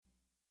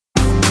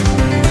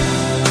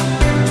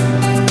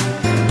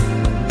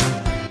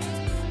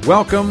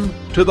Welcome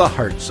to the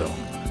Heart Zone,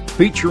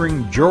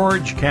 featuring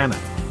George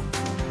Cannon.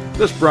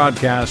 This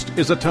broadcast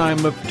is a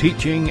time of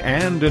teaching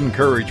and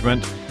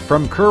encouragement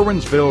from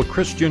Curwensville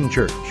Christian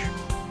Church.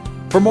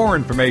 For more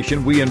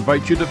information, we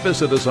invite you to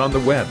visit us on the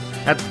web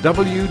at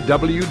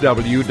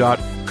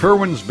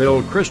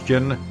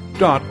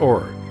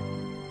www.curwensvillechristian.org.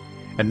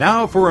 And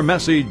now for a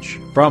message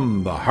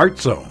from the Heart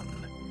Zone.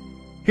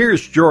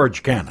 Here's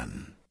George Cannon.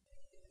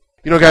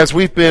 You know, guys,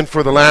 we've been,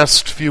 for the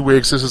last few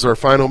weeks, this is our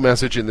final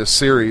message in this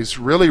series,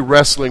 really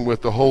wrestling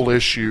with the whole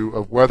issue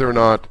of whether or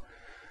not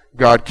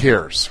God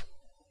cares.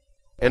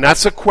 And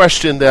that's a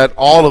question that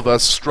all of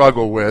us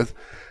struggle with.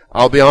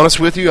 I'll be honest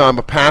with you, I'm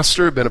a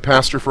pastor, been a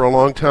pastor for a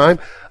long time.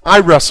 I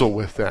wrestle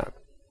with that.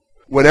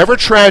 Whenever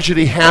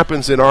tragedy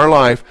happens in our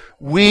life,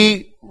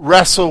 we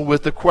wrestle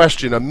with the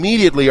question.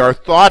 Immediately our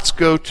thoughts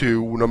go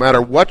to, no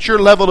matter what your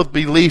level of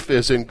belief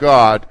is in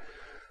God,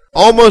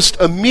 almost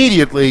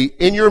immediately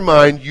in your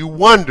mind you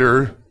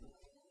wonder,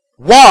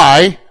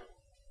 why,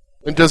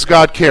 and does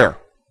God care?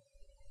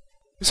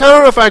 So I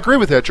don't know if I agree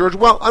with that, George.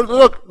 Well,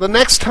 look, the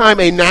next time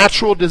a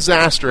natural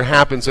disaster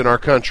happens in our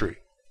country,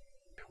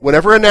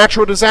 whenever a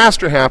natural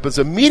disaster happens,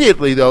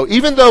 immediately though,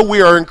 even though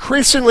we are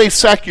increasingly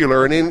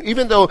secular, and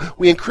even though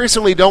we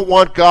increasingly don't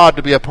want God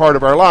to be a part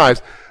of our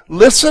lives,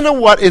 listen to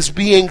what is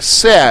being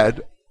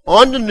said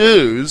on the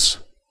news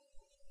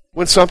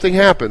when something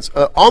happens.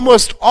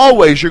 Almost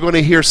always you're going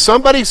to hear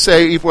somebody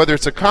say, whether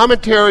it's a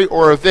commentary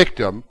or a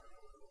victim,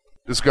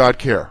 does God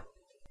care?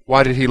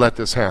 Why did he let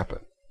this happen?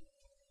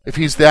 If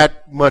he's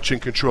that much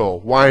in control,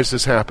 why is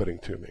this happening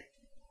to me?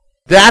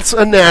 That's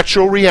a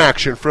natural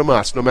reaction from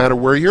us, no matter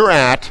where you're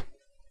at,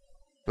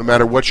 no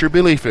matter what your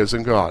belief is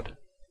in God.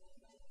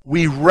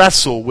 We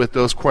wrestle with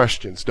those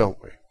questions, don't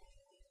we?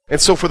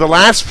 And so for the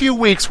last few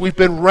weeks, we've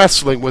been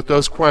wrestling with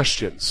those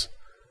questions.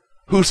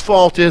 Whose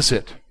fault is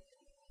it?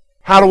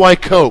 How do I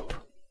cope?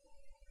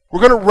 We're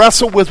going to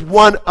wrestle with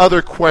one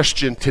other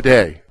question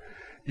today.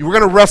 We're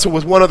going to wrestle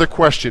with one other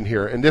question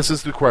here, and this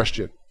is the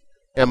question.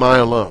 Am I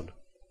alone?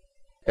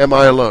 Am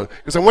I alone?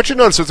 Because I want you to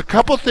notice there's a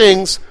couple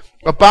things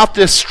about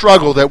this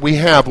struggle that we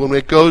have when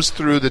it goes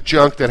through the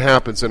junk that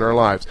happens in our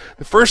lives.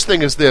 The first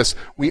thing is this.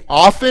 We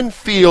often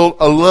feel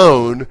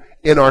alone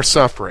in our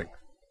suffering.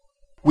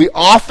 We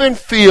often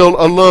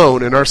feel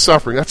alone in our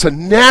suffering. That's a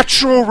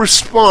natural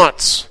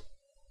response.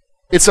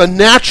 It's a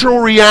natural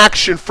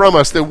reaction from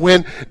us that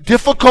when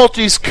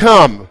difficulties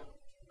come,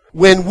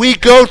 when we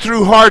go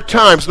through hard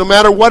times, no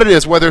matter what it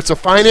is, whether it's a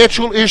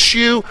financial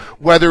issue,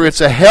 whether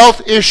it's a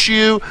health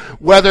issue,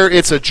 whether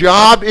it's a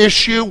job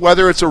issue,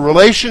 whether it's a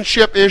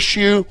relationship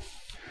issue,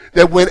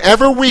 that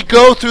whenever we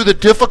go through the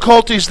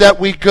difficulties that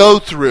we go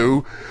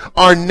through,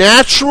 our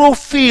natural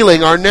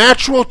feeling, our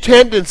natural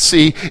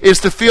tendency is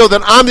to feel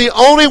that I'm the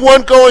only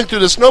one going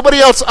through this. Nobody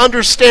else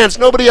understands.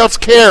 Nobody else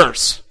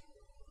cares.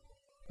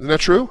 Isn't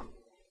that true?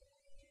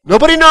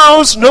 Nobody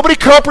knows, nobody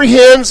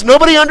comprehends,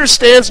 nobody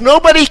understands,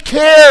 nobody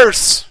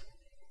cares.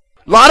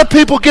 A lot of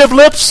people give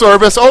lip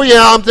service, oh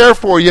yeah, I'm there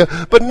for you,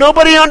 but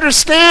nobody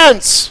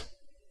understands.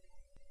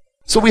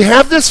 So we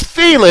have this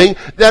feeling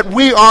that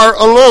we are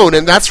alone,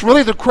 and that's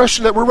really the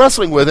question that we're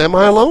wrestling with. Am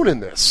I alone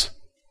in this?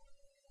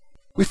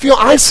 We feel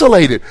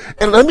isolated.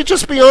 And let me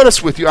just be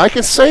honest with you, I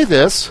can say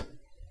this,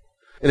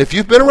 and if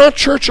you've been around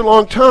church a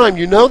long time,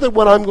 you know that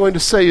what I'm going to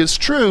say is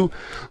true.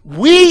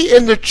 We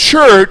in the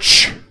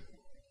church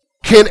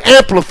can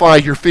amplify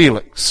your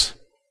feelings.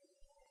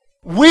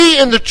 We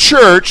in the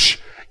church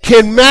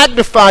can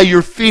magnify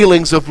your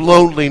feelings of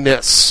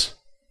loneliness.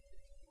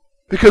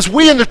 Because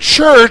we in the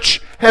church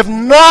have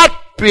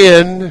not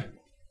been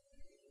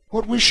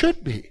what we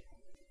should be.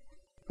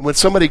 And when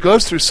somebody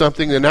goes through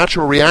something, the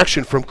natural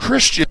reaction from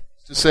Christians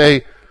is to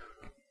say,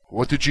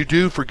 what did you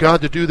do for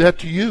God to do that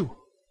to you?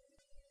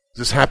 Is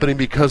this happening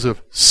because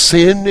of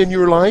sin in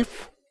your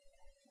life?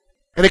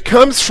 And it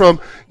comes from,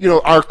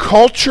 our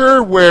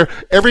culture where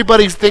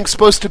everybody thinks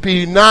supposed to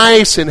be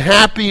nice and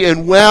happy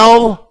and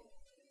well.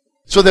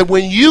 So that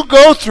when you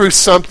go through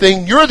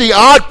something, you're the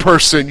odd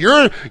person.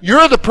 You're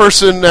the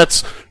person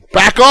that's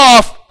back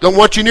off. Don't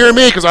want you near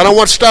me because I don't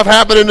want stuff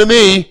happening to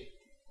me.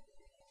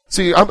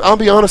 See, I'll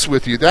be honest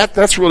with you.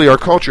 That's really our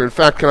culture. In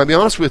fact, can I be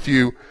honest with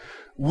you?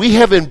 We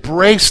have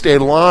embraced a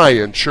lie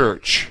in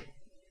church.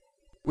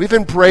 We've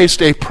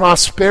embraced a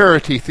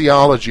prosperity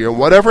theology on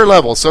whatever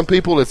level. Some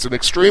people, it's an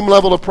extreme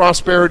level of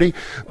prosperity.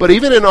 But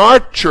even in our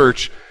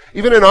church,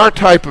 even in our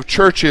type of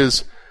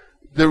churches,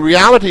 the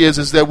reality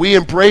is that we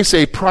embrace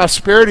a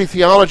prosperity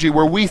theology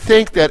where we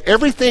think that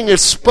everything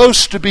is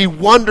supposed to be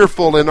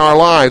wonderful in our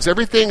lives.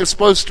 Everything is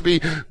supposed to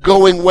be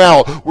going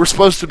well. We're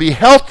supposed to be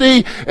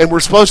healthy, and we're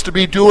supposed to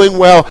be doing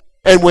well.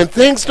 And when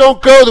things don't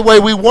go the way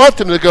we want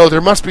them to go, there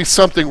must be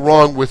something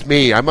wrong with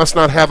me. I must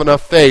not have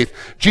enough faith.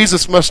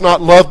 Jesus must not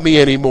love me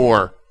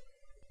anymore.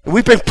 And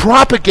we've been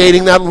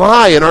propagating that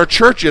lie in our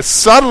churches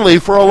subtly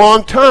for a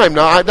long time.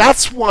 Now,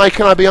 that's why,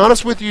 can I be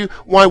honest with you,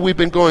 why we've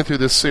been going through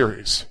this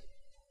series.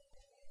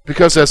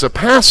 Because as a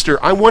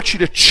pastor, I want you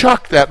to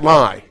chuck that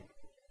lie.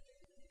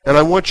 And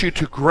I want you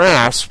to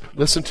grasp,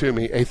 listen to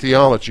me, a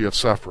theology of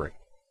suffering.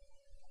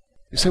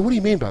 You say, what do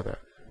you mean by that?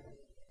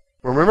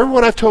 Remember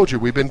what I've told you.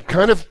 We've been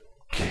kind of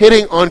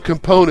hitting on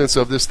components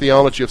of this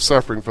theology of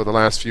suffering for the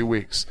last few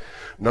weeks.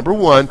 Number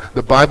one,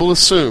 the Bible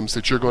assumes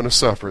that you're going to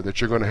suffer, that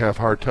you're going to have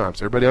hard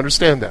times. Everybody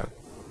understand that?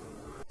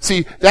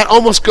 See, that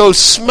almost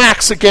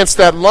smacks against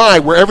that lie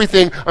where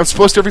everything's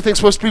supposed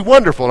to be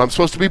wonderful. I'm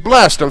supposed to be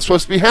blessed. I'm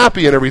supposed to be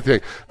happy and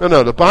everything.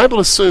 No, the Bible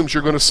assumes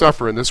you're going to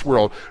suffer in this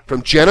world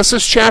from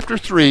Genesis chapter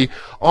 3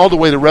 all the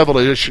way to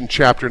Revelation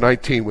chapter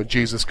 19 when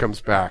Jesus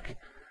comes back.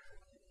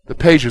 The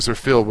pages are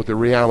filled with the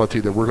reality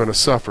that we're going to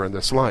suffer in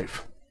this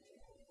life.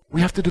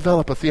 We have to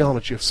develop a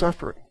theology of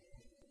suffering.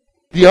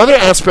 The other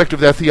aspect of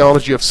that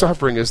theology of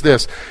suffering is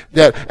this,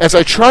 that as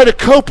I try to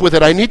cope with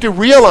it, I need to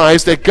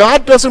realize that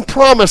God doesn't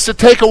promise to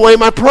take away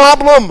my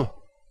problem.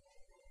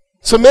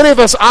 So many of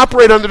us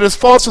operate under this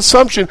false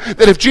assumption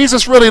that if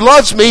Jesus really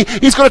loves me,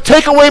 He's going to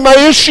take away my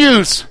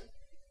issues.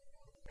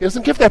 He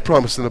doesn't give that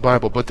promise in the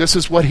Bible, but this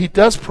is what He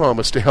does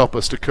promise to help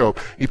us to cope.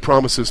 He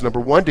promises, number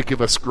one, to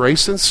give us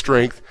grace and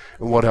strength,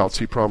 and what else?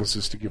 He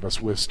promises to give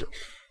us wisdom.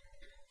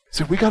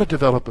 So we got to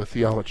develop a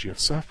theology of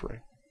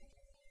suffering.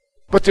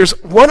 But there's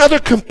one other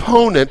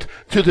component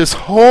to this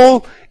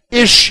whole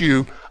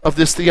issue of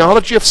this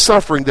theology of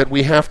suffering that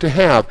we have to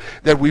have,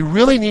 that we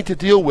really need to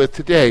deal with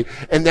today,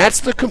 and that's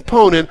the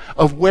component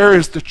of where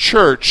is the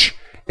church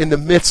in the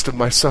midst of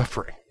my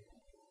suffering.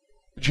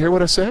 Did you hear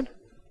what I said?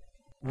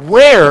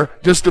 Where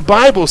does the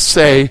Bible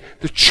say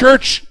the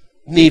church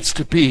needs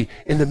to be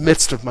in the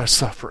midst of my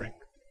suffering?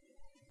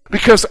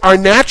 Because our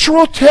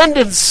natural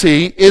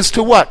tendency is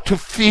to what? To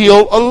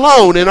feel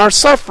alone in our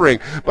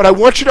suffering. But I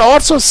want you to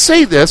also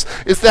see this,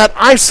 is that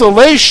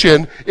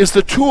isolation is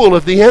the tool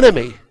of the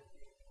enemy.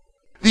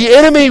 The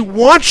enemy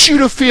wants you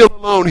to feel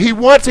alone.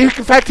 In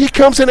fact, he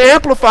comes and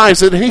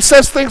amplifies it, and he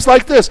says things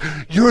like this: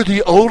 you're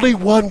the only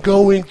one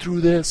going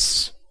through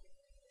this.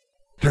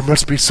 There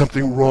must be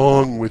something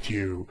wrong with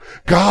you.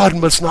 God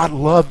must not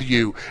love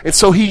you. And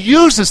so he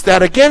uses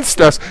that against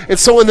us. And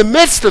so in the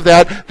midst of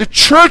that, the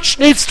church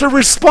needs to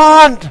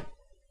respond.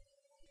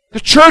 The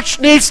church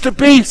needs to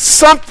be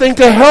something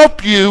to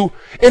help you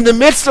in the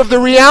midst of the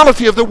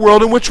reality of the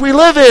world in which we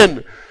live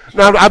in.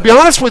 Now, I'll be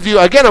honest with you,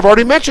 again, I've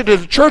already mentioned it,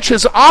 the church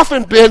has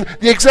often been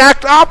the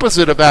exact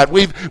opposite of that.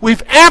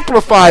 We've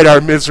amplified our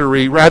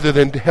misery rather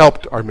than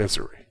helped our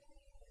misery.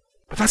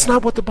 But that's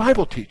not what the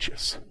Bible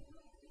teaches.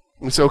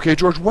 We say, okay,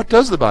 George, what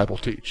does the Bible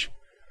teach?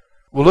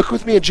 Well, look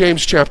with me at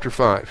James chapter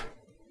 5.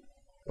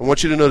 I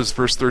want you to notice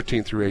verse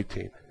 13 through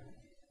 18.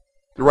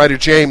 The writer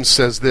James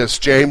says this,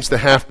 James, the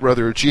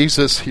half-brother of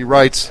Jesus, he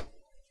writes,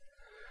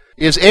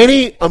 "Is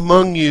any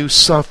among you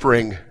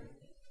suffering?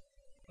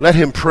 Let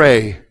him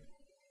pray.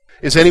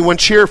 Is anyone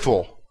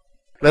cheerful?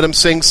 Let him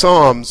sing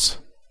psalms.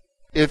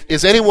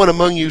 Is anyone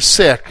among you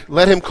sick?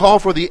 Let him call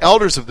for the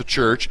elders of the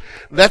church.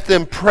 Let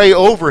them pray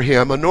over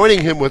him,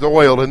 anointing him with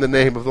oil in the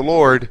name of the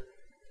Lord.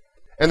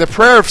 And the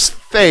prayer of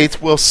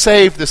faith will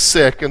save the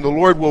sick, and the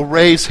Lord will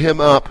raise him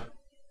up.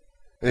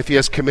 And if he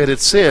has committed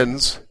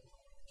sins,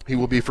 he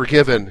will be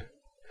forgiven.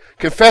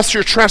 Confess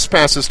your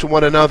trespasses to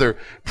one another.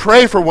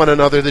 Pray for one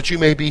another that you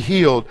may be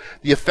healed.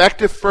 The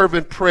effective,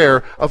 fervent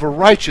prayer of a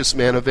righteous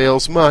man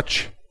avails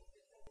much."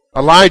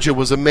 Elijah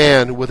was a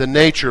man with a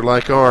nature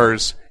like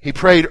ours. He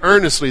prayed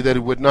earnestly that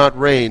it would not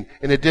rain,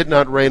 and it did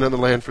not rain on the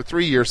land for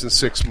 3 years and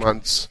 6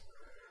 months.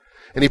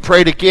 And he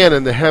prayed again,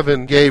 and the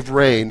heaven gave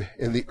rain,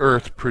 and the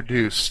earth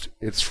produced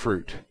its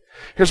fruit.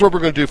 Here's what we're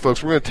going to do,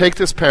 folks. We're going to take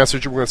this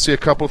passage, and we're going to see a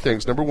couple of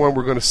things. Number one,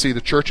 we're going to see the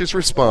church's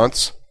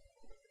response,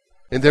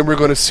 and then we're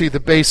going to see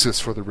the basis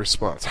for the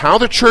response. How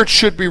the church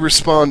should be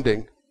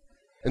responding,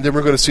 and then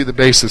we're going to see the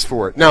basis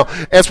for it. Now,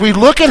 as we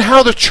look at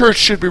how the church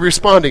should be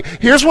responding,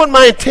 here's what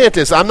my intent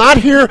is. I'm not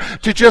here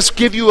to just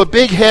give you a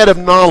big head of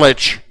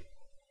knowledge.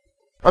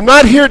 I'm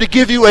not here to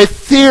give you a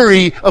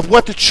theory of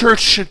what the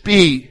church should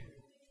be.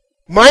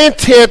 My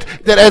intent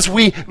that as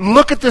we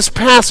look at this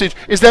passage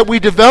is that we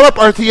develop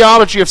our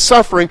theology of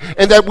suffering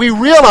and that we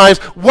realize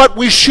what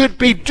we should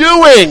be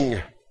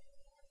doing.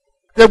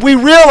 That we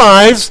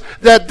realize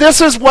that this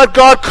is what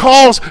God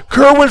calls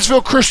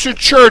Curwensville Christian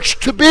Church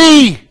to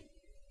be.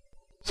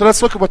 So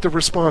let's look at what the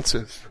response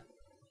is.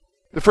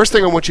 The first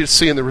thing I want you to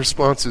see in the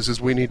responses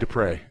is we need to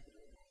pray.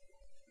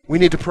 We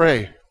need to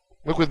pray.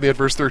 Look with me at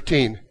verse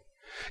 13.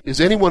 "Is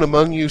anyone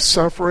among you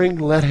suffering?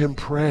 Let him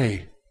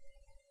pray."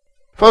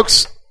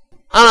 Folks,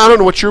 I don't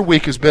know what your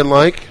week has been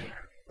like.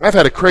 I've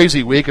had a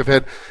crazy week. I've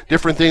had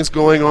different things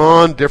going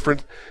on,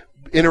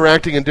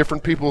 interacting in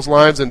different people's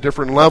lives and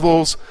different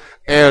levels.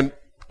 And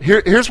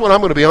here's what I'm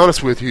going to be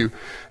honest with you.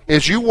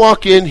 As you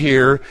walk in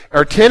here,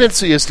 our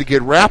tendency is to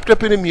get wrapped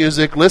up in the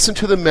music, listen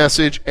to the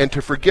message, and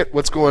to forget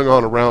what's going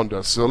on around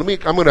us. So I'm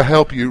going to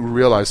help you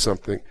realize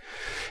something.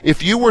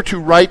 If you were to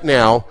right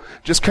now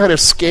just kind of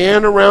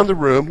scan around the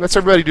room, let's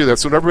everybody do that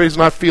so everybody's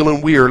not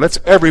feeling weird. Let's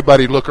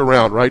everybody look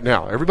around right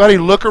now. Everybody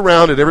look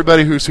around at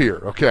everybody who's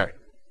here. Okay.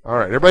 All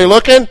right. Everybody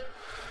looking?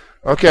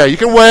 Okay. You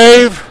can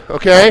wave.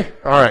 Okay.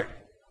 All right.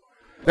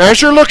 Now,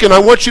 as you're looking, I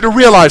want you to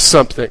realize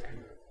something.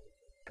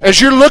 As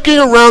you're looking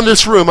around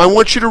this room, I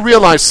want you to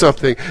realize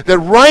something. That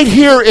right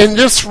here in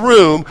this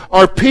room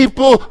are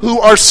people who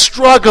are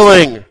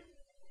struggling.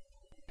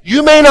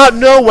 You may not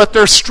know what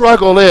their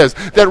struggle is.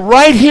 That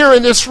right here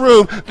in this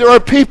room, there are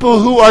people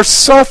who are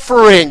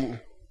suffering.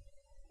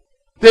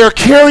 They are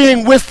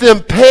carrying with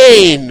them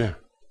pain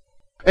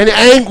and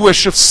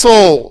anguish of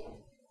soul.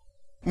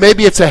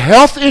 Maybe it's a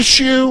health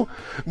issue.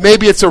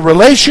 Maybe it's a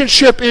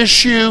relationship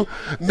issue.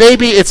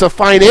 Maybe it's a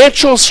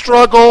financial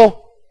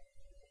struggle.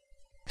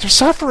 They're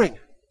suffering.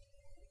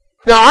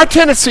 Now, our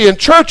tendency in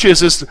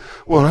churches is,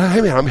 well, hey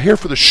man, I'm here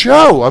for the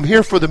show. I'm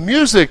here for the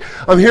music.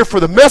 I'm here for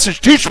the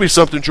message. Teach me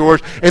something,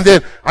 George. And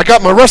then I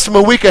got my rest of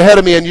my week ahead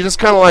of me, and you just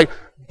kind of like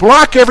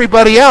block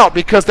everybody out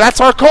because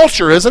that's our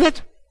culture, isn't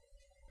it?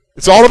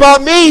 It's all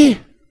about me.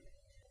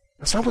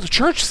 That's not what the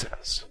church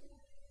says.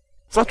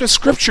 It's not what the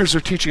scriptures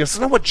are teaching us.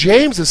 It's not what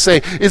James is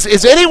saying.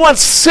 Is anyone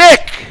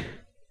sick?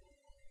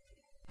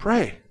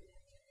 Pray.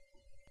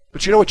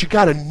 But you know what? You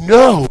got to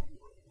know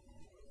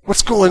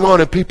what's going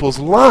on in people's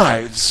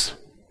lives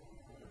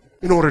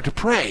in order to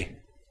pray.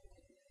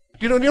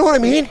 You know what I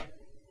mean?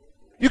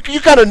 You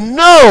got to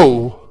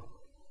know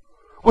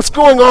what's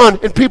going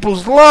on in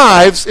people's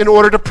lives in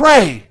order to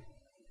pray.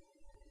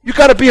 You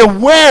got to be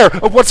aware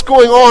of what's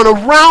going on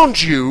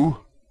around you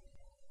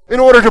in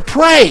order to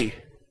pray.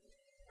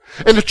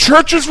 And the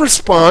church's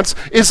response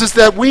is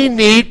that we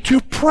need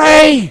to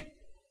pray.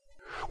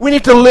 We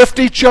need to lift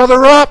each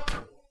other up.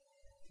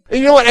 And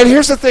you know what? And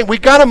here's the thing.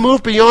 We've got to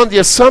move beyond the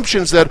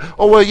assumptions that,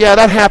 oh, well, yeah,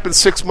 that happened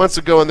 6 months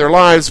ago in their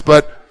lives,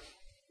 but,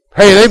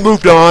 hey, they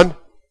moved on.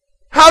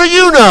 How do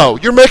you know?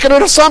 You're making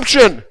an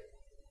assumption.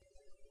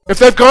 If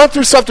they've gone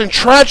through something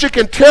tragic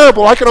and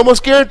terrible, I can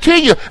almost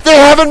guarantee you they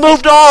haven't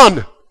moved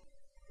on.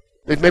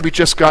 They've maybe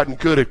just gotten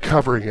good at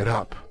covering it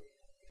up.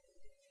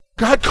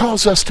 God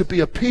calls us to be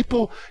a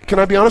people. Can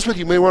I be honest with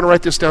you? You may want to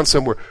write this down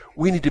somewhere.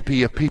 We need to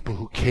be a people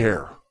who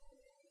care.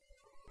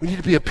 We need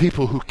to be a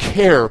people who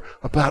care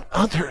about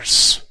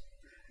others.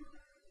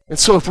 And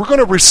so if we're going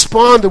to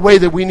respond the way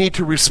that we need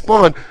to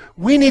respond,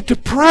 we need to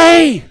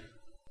pray.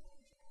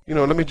 You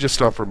know, let me just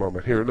stop for a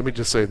moment here. Let me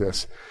just say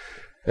this.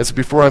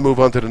 Before I move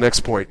on to the next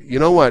point. You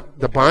know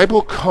what? The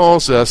Bible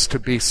calls us to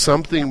be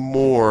something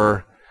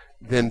more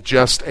than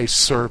just a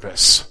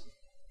service.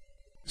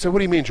 So what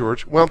do you mean,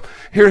 George? Well,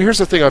 here's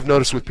the thing I've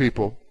noticed with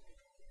people.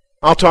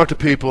 I'll talk to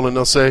people and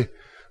they'll say,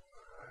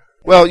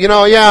 well, you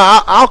know,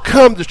 yeah, I'll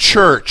come to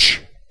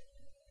church.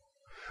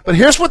 But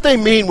here's what they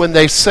mean when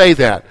they say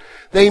that.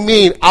 They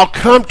mean, I'll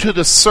come to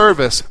the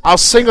service, I'll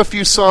sing a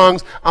few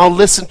songs, I'll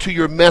listen to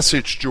your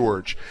message,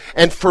 George.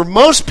 And for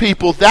most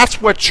people,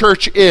 that's what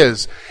church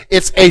is.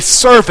 It's a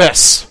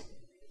service.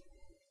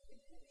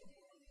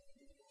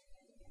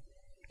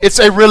 It's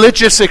a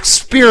religious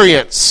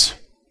experience.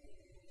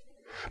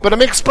 But let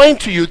me explain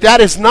to you,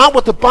 that is not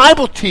what the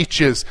Bible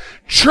teaches.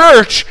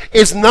 Church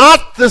is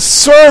not the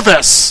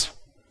service.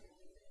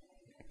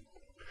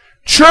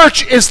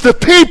 Church is the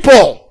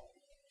people.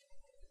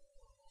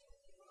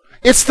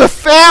 It's the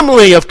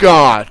family of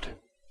God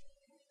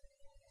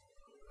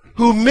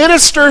who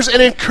ministers and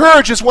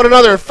encourages one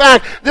another. In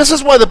fact, this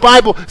is why the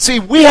Bible, see,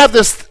 we have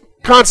this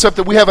concept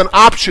that we have an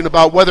option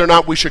about whether or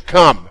not we should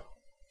come.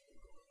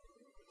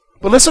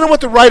 But listen to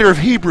what the writer of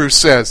Hebrews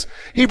says.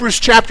 Hebrews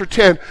chapter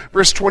 10,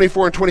 verse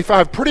 24 and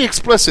 25. Pretty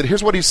explicit.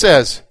 Here's what he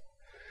says.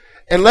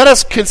 And let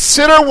us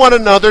consider one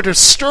another to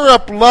stir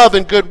up love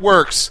and good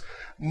works,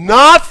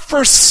 not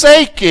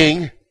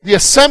forsaking the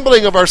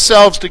assembling of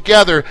ourselves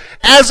together,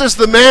 as is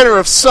the manner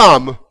of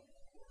some,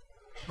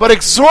 but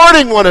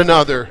exhorting one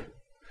another,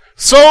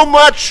 so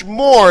much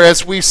more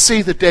as we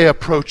see the day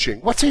approaching.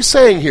 What's he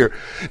saying here?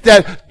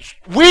 That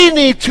we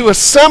need to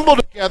assemble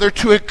together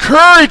to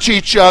encourage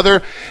each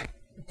other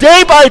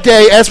day by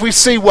day as we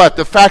see what?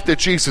 The fact that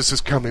Jesus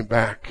is coming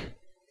back.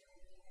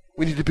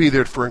 We need to be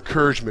there for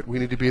encouragement. We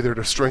need to be there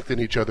to strengthen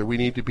each other. We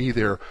need to be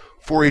there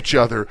for each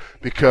other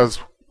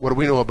because what do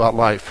we know about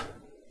life?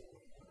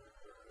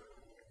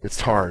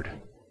 It's hard.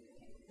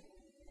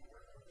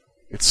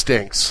 It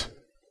stinks.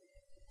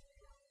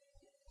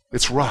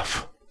 It's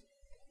rough.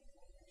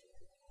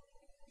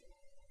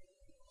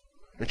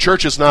 And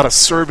church is not a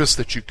service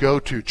that you go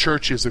to.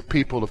 Church is a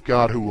people of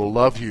God who will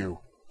love you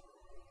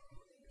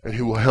and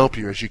who will help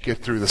you as you get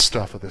through the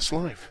stuff of this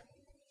life.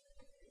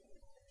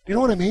 Do you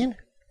know what I mean?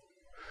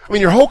 I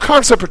mean, your whole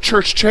concept of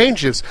church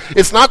changes.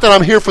 It's not that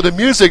I'm here for the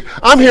music.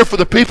 I'm here for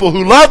the people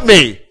who love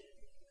me.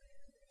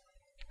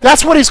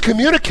 That's what he's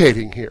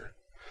communicating here.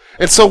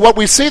 And so what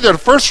we see there, the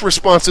first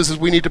response is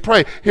we need to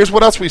pray. Here's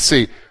what else we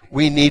see.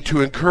 We need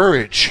to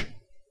encourage.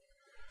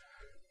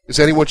 Is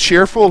anyone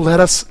cheerful?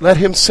 Let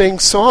him sing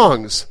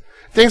songs.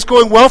 Things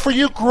going well for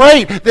you?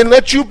 Great. Then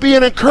let you be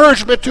an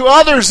encouragement to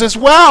others as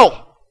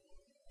well.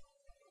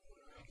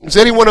 Is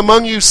anyone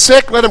among you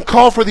sick? Let him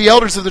call for the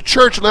elders of the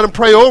church and let him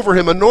pray over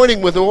him,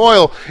 anointing with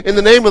oil in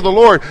the name of the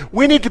Lord.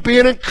 We need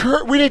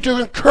to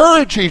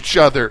encourage each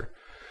other.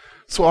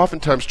 So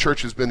oftentimes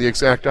church has been the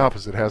exact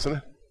opposite, hasn't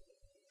it?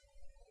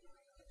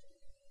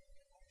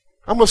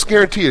 I almost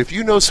guarantee you, if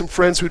you know some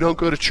friends who don't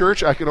go to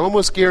church, I can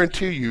almost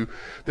guarantee you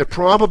that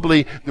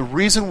probably the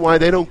reason why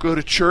they don't go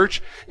to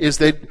church is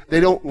they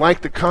don't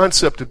like the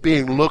concept of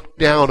being looked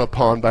down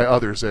upon by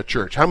others at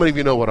church. How many of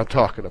you know what I'm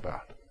talking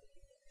about?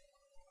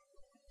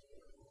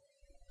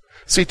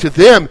 See, to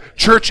them,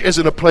 church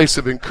isn't a place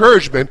of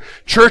encouragement.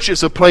 Church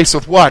is a place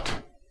of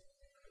what?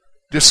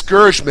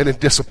 Discouragement and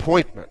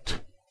disappointment.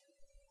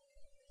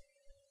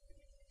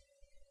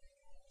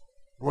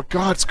 What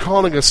God's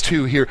calling us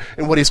to here,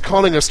 and what He's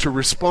calling us to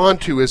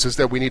respond to is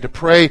that we need to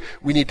pray,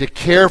 we need to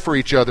care for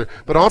each other.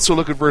 But also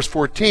look at verse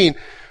 14,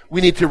 we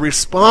need to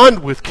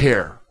respond with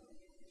care.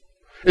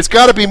 It's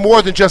got to be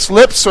more than just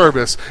lip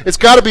service. It's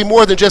got to be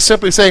more than just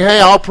simply saying, hey,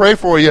 I'll pray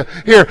for you.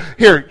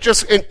 Here,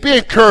 just be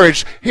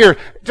encouraged. Here,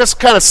 just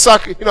kind of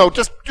suck,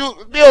 just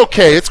be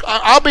okay.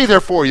 I'll be there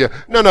for you.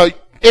 No,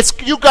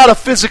 you got to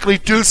physically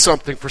do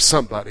something for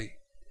somebody.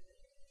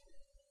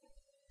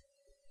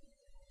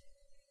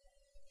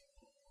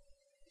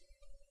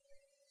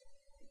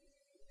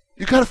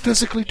 You got to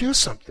physically do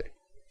something.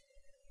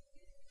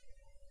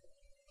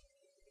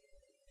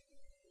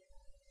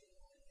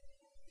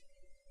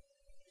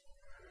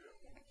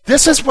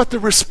 This is what the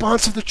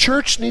response of the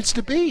church needs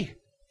to be.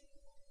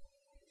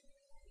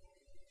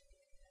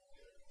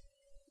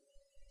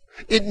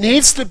 It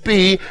needs to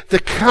be the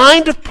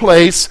kind of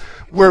place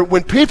where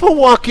when people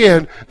walk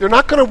in, they're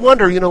not going to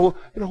wonder,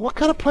 what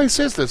kind of place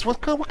is this?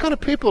 What kind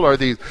of people are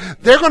these?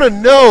 They're going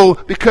to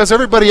know because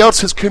everybody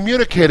else has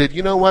communicated,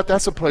 you know what,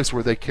 that's a place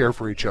where they care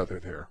for each other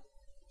there.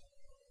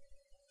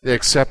 They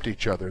accept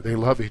each other. They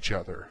love each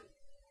other.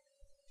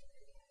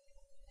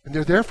 And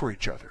they're there for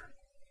each other.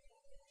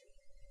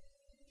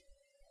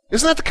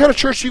 Isn't that the kind of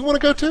church you want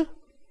to go to?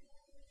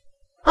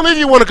 How many of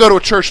you want to go to a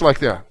church like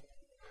that?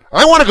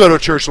 I want to go to a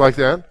church like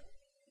that.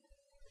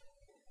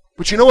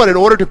 But you know what? In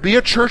order to be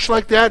a church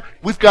like that,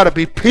 we've got to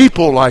be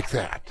people like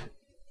that.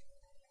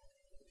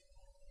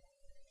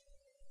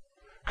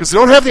 Because they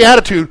don't have the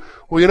attitude,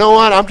 well, you know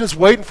what? I'm just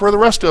waiting for the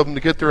rest of them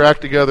to get their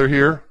act together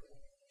here.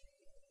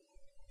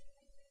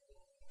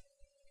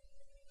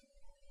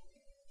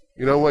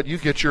 You know what? You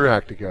get your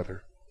act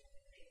together.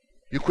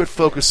 You quit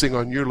focusing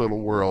on your little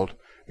world,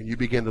 and you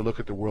begin to look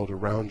at the world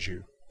around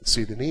you and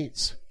see the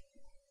needs.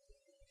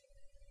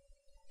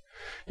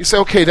 You say,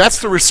 okay,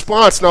 that's the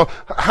response. Now,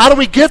 how do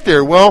we get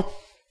there? Well,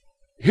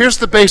 here's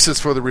the basis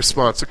for the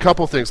response. A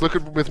couple things. Look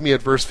with me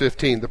at verse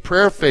 15. The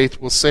prayer of faith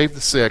will save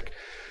the sick,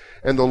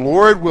 and the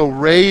Lord will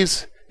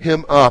raise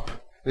him up.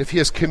 And if he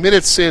has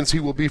committed sins, he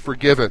will be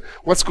forgiven.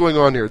 What's going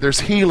on here?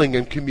 There's healing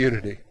in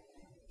community.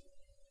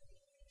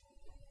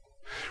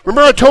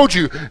 Remember I told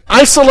you,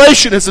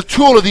 isolation is a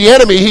tool of the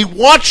enemy. He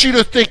wants you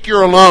to think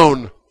you're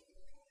alone.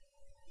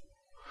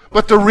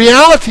 But the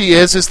reality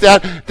is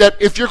that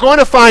if you're going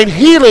to find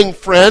healing,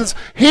 friends,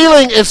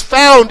 healing is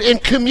found in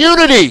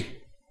community.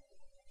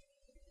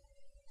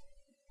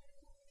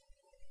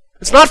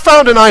 It's not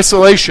found in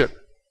isolation.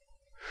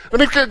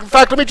 Let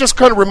me just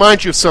kind of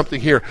remind you of something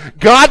here.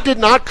 God did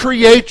not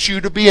create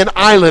you to be an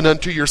island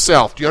unto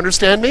yourself. Do you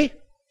understand me?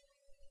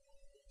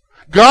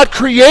 God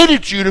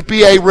created you to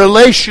be a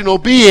relational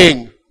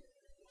being.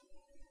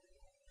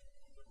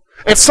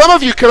 And some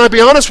of you, can I be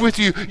honest with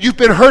you, you've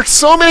been hurt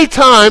so many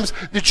times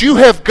that you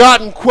have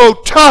gotten,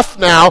 quote, tough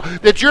now,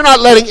 that you're not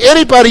letting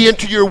anybody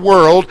into your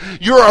world.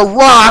 You're a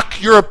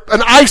rock, you're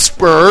an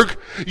iceberg,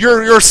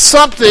 you're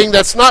something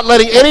that's not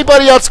letting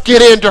anybody else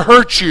get in to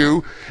hurt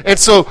you. And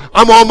so,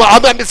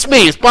 it's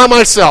me, it's by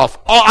myself.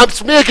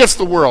 It's me against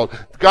the world.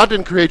 God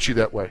didn't create you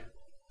that way.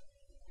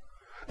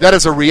 That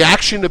is a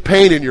reaction to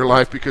pain in your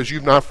life because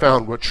you've not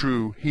found what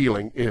true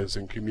healing is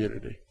in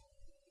community.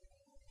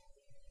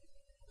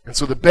 And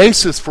so the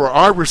basis for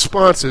our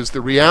responses,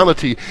 the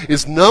reality,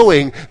 is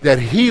knowing that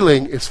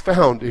healing is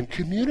found in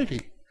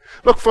community.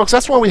 Look, folks,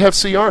 that's why we have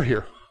CR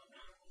here.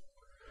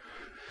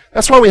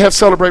 That's why we have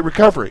Celebrate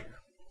Recovery.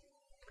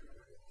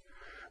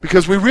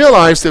 Because we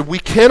realize that we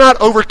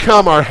cannot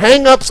overcome our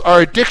hang-ups,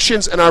 our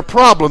addictions, and our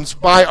problems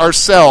by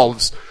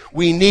ourselves.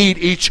 We need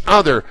each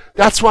other.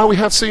 That's why we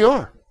have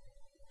CR.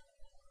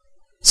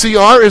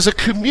 CR is a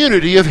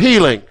community of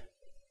healing.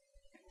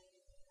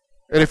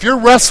 And if you're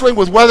wrestling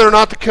with whether or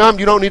not to come,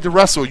 you don't need to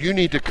wrestle. You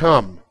need to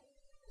come.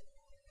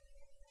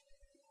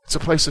 It's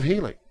a place of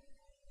healing.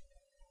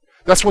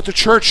 That's what the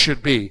church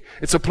should be.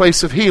 It's a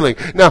place of healing.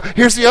 Now,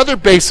 here's the other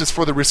basis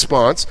for the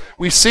response.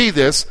 We see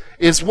this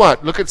is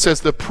what? Look, it says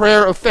the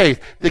prayer of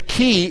faith. The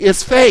key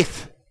is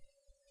faith.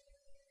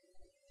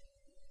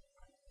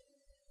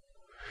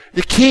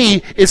 The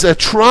key is a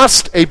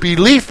trust, a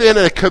belief in,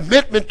 and a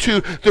commitment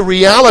to the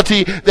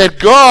reality that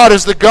God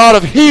is the God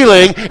of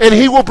healing, and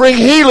He will bring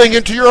healing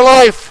into your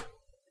life.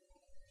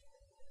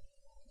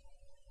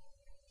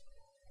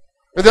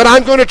 And that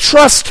I'm going to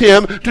trust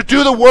Him to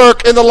do the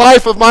work in the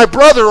life of my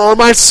brother or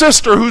my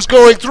sister who's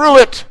going through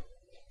it.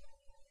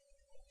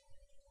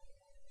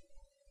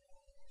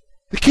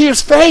 The key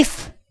is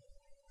faith.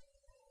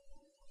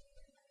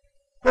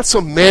 Not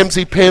some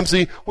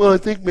mamsy-pamsy, well, I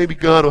think maybe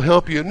God will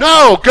help you.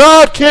 No,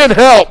 God can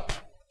help.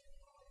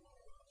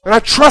 And I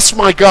trust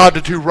my God to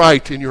do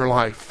right in your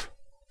life.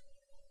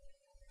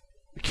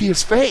 The key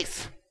is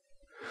faith.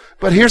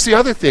 But here's the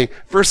other thing.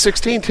 Verse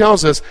 16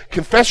 tells us,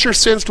 confess your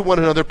sins to one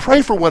another,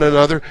 pray for one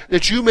another,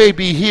 that you may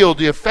be healed.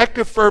 The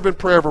effective, fervent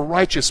prayer of a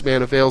righteous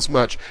man avails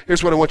much.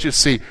 Here's what I want you to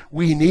see.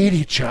 We need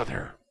each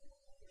other.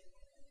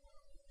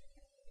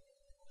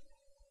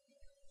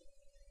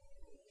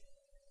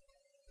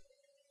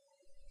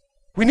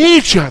 We need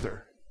each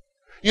other.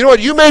 You know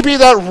what? You may be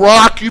that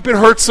rock. You've been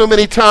hurt so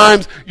many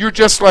times. You're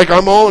just like,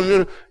 I'm all...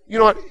 You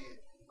know what?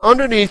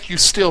 Underneath, you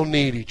still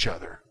need each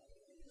other.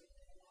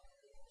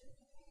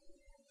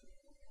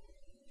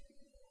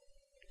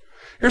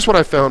 Here's what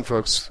I found,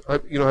 folks.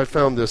 I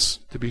found this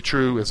to be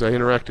true as I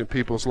interact in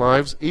people's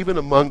lives, even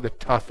among the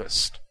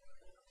toughest.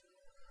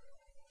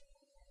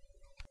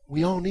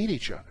 We all need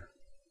each other.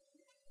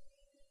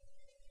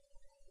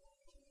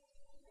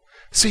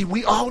 See,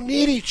 we all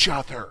need each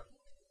other.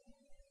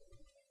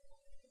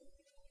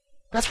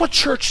 That's what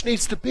church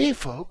needs to be,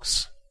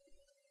 folks.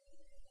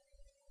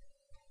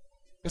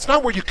 It's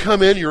not where you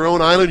come in your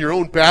own island, your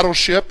own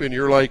battleship, and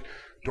you're like,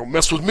 don't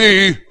mess with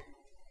me.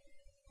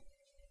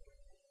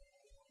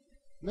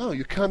 No,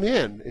 you come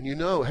in and you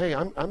know, hey,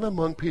 I'm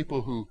among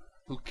people who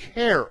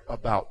care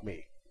about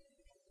me,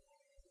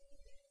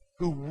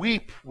 who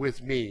weep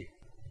with me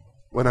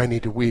when I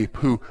need to weep,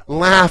 who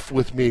laugh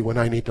with me when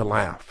I need to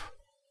laugh.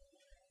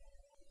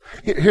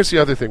 Here's the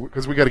other thing,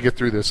 because we got to get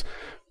through this.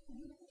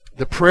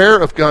 The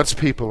prayer of God's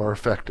people are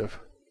effective.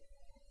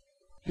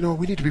 You know,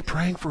 we need to be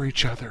praying for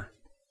each other.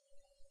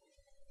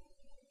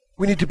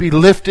 We need to be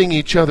lifting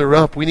each other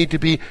up. We need to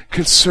be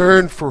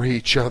concerned for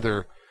each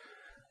other.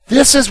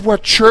 This is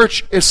what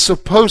church is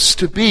supposed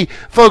to be.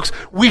 Folks,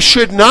 we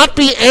should not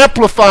be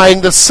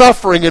amplifying the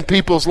suffering in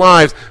people's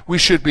lives. We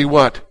should be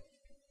what?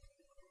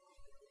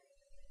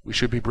 We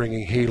should be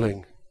bringing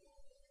healing.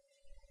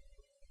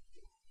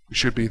 We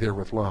should be there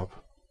with love.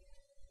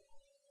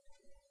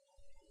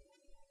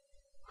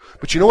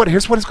 But you know what?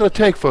 Here's what it's going to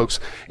take, folks.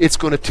 It's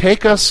going to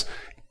take us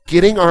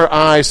getting our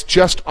eyes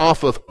just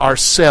off of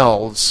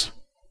ourselves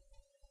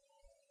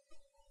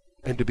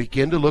and to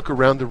begin to look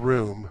around the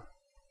room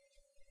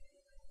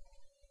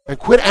and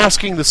quit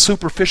asking the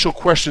superficial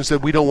questions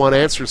that we don't want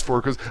answers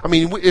for. Because,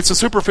 it's a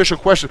superficial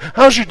question.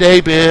 How's your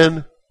day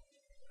been?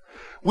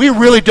 We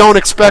really don't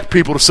expect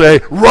people to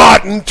say,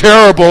 rotten,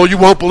 terrible, you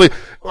won't believe.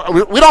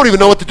 We don't even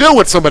know what to do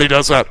when somebody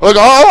does that. Like,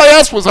 all I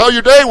asked was how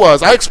your day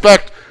was. I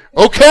expect,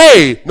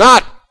 okay,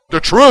 not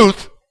the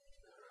truth.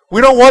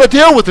 We don't want to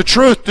deal with the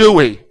truth, do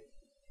we?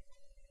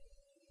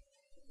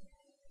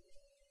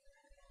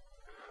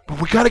 But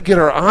we got to get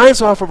our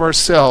eyes off of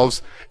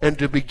ourselves and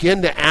to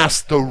begin to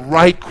ask the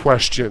right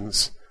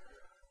questions.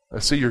 I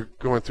see you're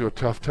going through a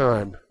tough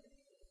time.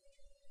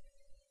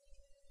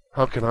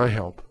 How can I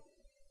help?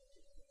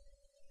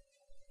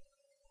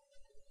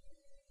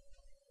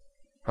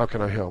 How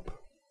can I help?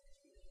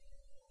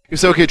 You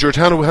say, okay, George,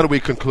 how do we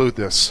conclude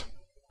this?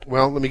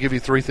 Well, let me give you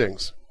 3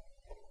 things.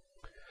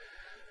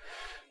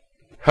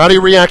 How do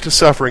you react to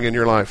suffering in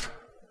your life?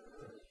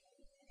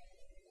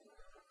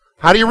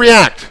 How do you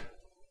react?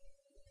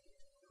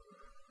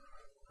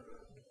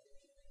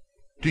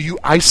 Do you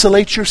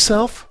isolate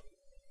yourself?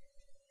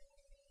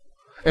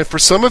 And for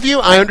some of you,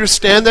 I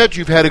understand that.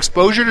 You've had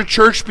exposure to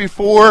church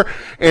before,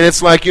 and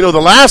it's like, the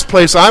last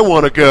place I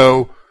want to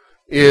go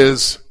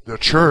is the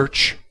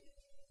church.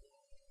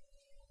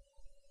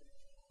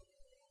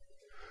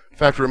 In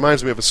fact, it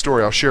reminds me of a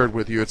story. I'll share it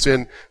with you. It's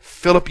in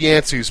Philip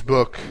Yancey's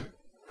book,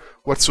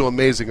 What's So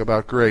Amazing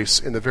About Grace.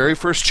 In the very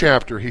first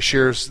chapter, he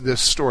shares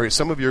this story.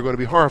 Some of you are going to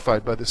be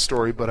horrified by this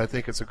story, but I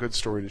think it's a good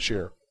story to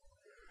share.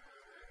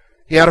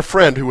 He had a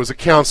friend who was a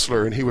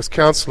counselor, and he was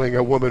counseling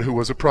a woman who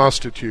was a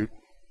prostitute.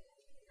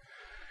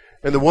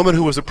 And the woman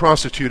who was a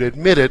prostitute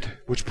admitted,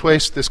 which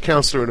placed this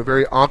counselor in a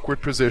very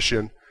awkward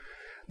position,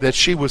 that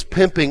she was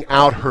pimping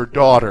out her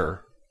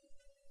daughter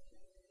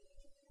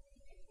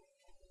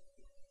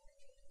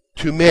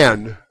to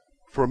men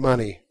for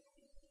money.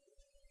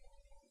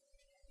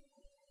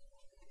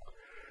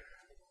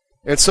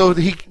 And so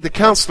the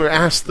counselor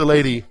asked the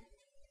lady,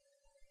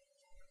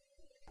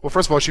 well,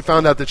 first of all, she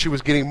found out that she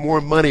was getting more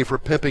money for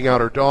pimping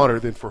out her daughter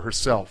than for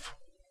herself.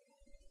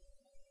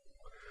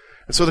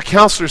 And so the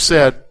counselor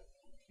said,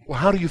 well,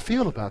 how do you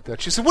feel about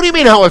that? She said, what do you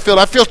mean how I feel?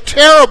 I feel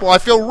terrible. I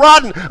feel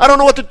rotten. I don't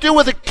know what to do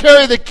with it.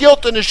 Carry the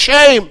guilt and the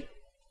shame.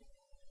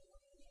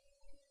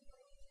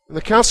 And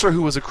the counselor,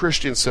 who was a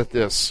Christian, said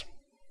this.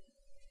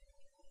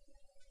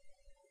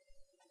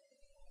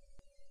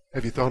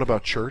 Have you thought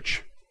about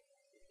church?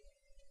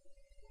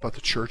 About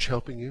the church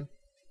helping you?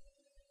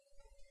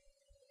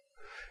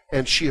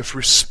 And she has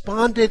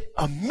responded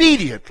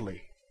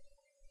immediately.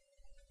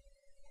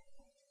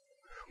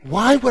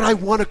 Why would I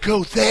want to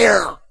go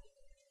there?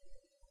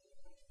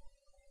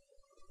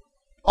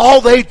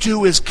 All they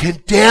do is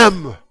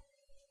condemn.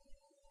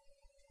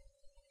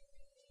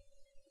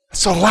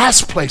 It's the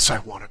last place I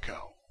want to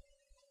go.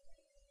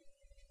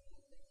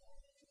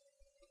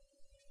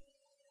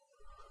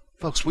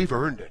 Folks, we've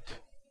earned it.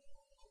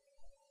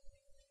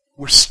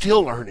 We're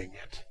still earning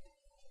it.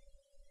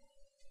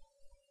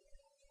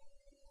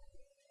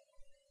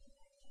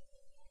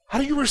 How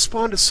do you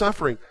respond to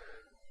suffering?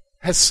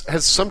 Has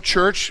some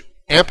church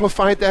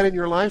amplified that in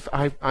your life?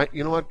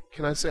 You know what?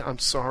 Can I say I'm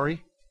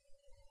sorry?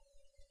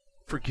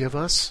 Forgive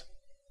us.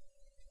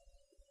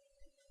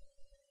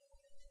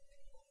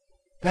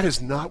 That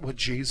is not what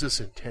Jesus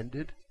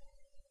intended.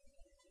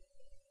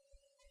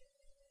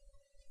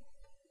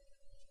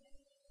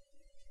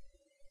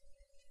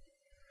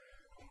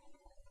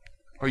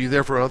 Are you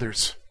there for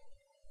others?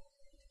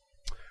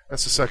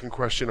 That's the second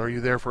question. Are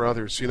you there for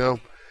others? You know,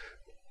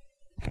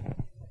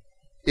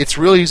 it's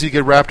really easy to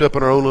get wrapped up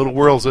in our own little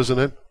worlds, isn't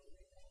it?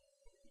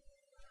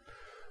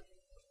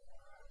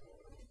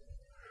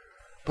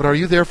 But are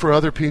you there for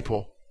other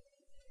people?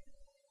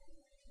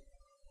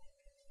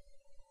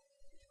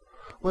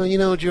 Well, you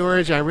know,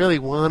 George, I really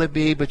want to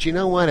be, but you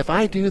know what? If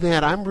I do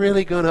that, I'm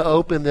really going to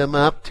open them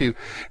up to,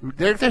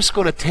 they're just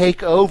going to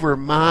take over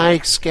my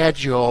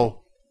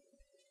schedule.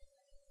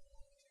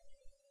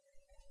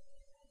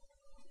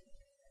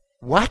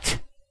 What?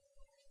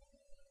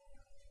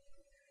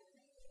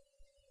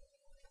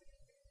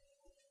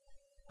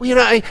 Well, you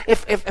know,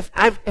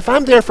 if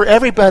I'm there for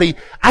everybody,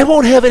 I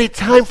won't have any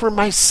time for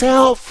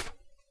myself.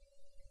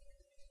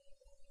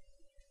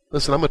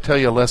 Listen, I'm going to tell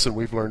you a lesson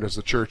we've learned as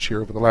a church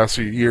here over the last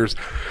few years.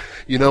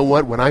 You know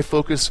what? When we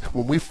focus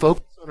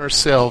on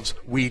ourselves,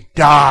 we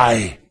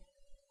die.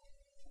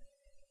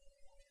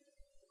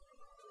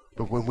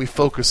 But when we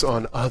focus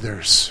on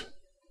others,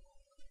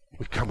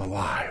 we come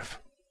alive.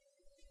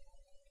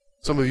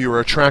 Some of you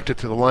are attracted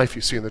to the life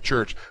you see in the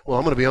church. Well,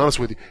 I'm going to be honest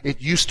with you. It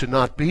used to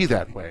not be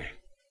that way.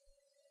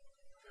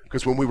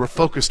 Because when we were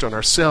focused on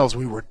ourselves,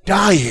 we were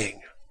dying.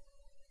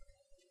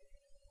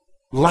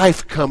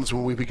 Life comes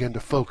when we begin to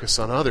focus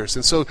on others.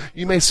 And so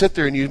you may sit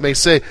there and you may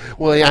say,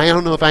 well, I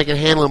don't know if I can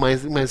handle my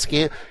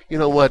skin. You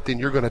know what? Then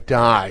you're going to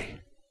die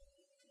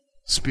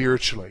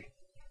spiritually.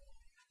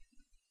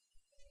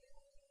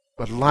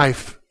 But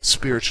life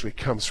spiritually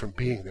comes from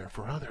being there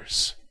for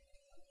others.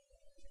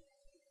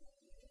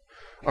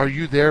 Are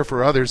you there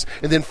for others?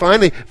 And then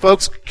finally,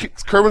 folks,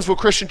 Curwensville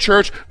Christian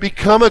Church,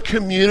 become a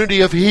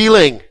community of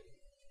healing.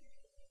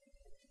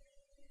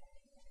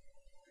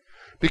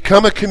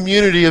 Become a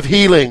community of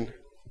healing.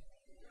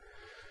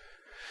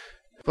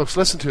 Folks,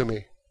 listen to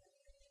me.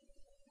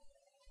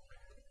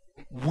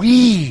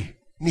 We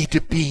need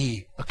to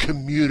be a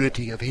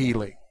community of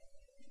healing.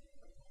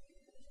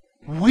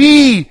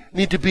 We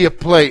need to be a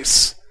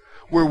place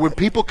where when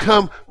people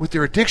come with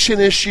their addiction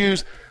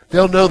issues,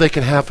 they'll know they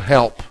can have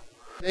help.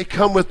 They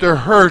come with their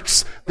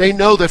hurts, they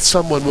know that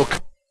someone will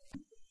come.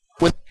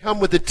 When they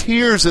come with the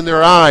tears in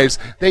their eyes,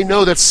 they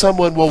know that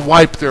someone will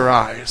wipe their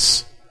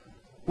eyes.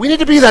 We need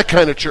to be that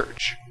kind of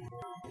church.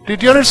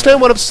 Did you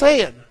understand what I'm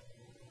saying?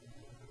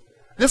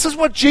 This is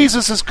what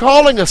Jesus is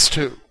calling us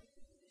to.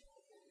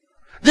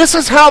 This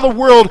is how the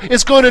world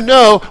is going to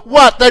know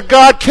what? That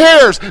God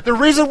cares. The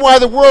reason why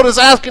the world is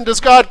asking, does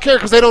God care?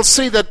 Because they don't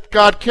see that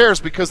God cares,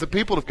 because the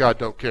people of God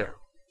don't care.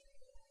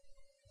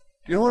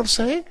 Do you know what I'm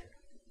saying?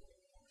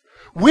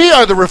 We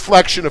are the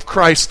reflection of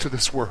Christ to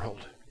this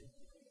world.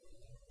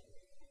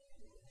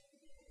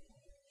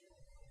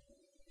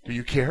 Do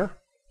you care?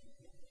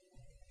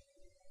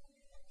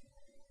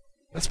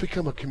 Let's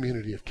become a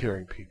community of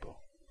caring people.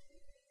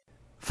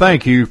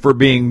 Thank you for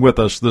being with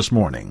us this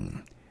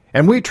morning.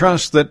 And we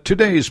trust that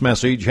today's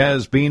message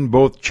has been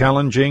both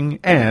challenging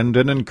and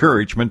an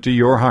encouragement to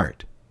your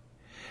heart.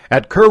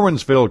 At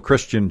Curwensville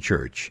Christian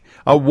Church,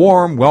 a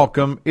warm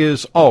welcome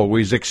is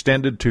always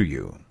extended to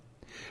you.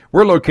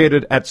 We're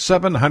located at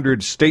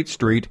 700 State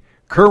Street,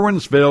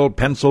 Curwensville,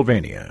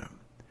 Pennsylvania.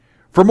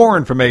 For more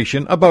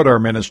information about our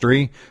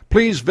ministry,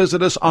 please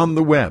visit us on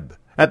the web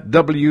at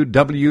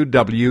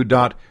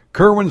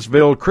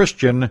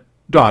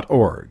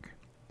www.curwensvillechristian.org.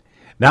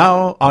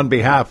 Now, on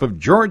behalf of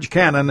George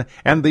Cannon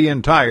and the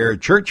entire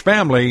church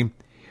family,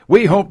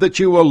 we hope that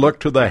you will look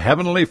to the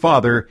Heavenly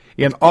Father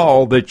in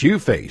all that you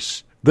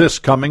face this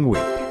coming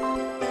week.